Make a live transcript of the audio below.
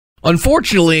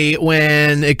Unfortunately,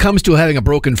 when it comes to having a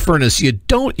broken furnace, you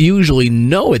don't usually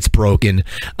know it's broken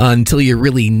until you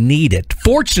really need it.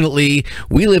 Fortunately,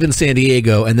 we live in San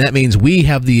Diego, and that means we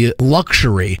have the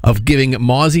luxury of giving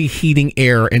Mauzy Heating,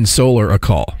 Air, and Solar a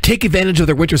call. Take advantage of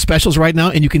their winter specials right now,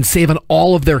 and you can save on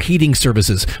all of their heating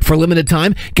services. For a limited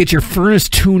time, get your furnace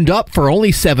tuned up for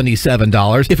only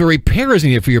 $77. If a repair is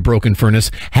needed for your broken furnace,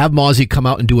 have Mauzy come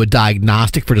out and do a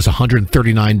diagnostic for just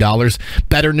 $139.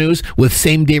 Better news, with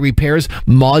same-day repairs,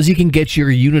 Mauzy can get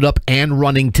your unit up and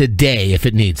running today if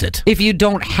it needs it. If you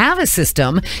don't have a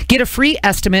system, get a free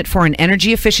estimate for an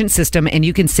energy-efficient system, and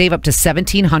you can save up to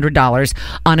 $1,700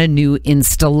 on a new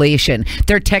installation.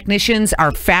 Their technicians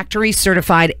are factory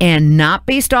certified and not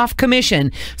based off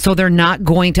commission, so they're not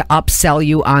going to upsell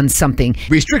you on something.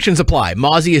 Restrictions apply.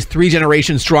 Mauzy is 3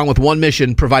 generations strong with one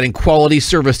mission, providing quality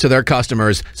service to their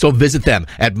customers. So visit them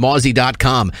at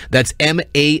Mauzy.com. That's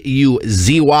MAUZY.com.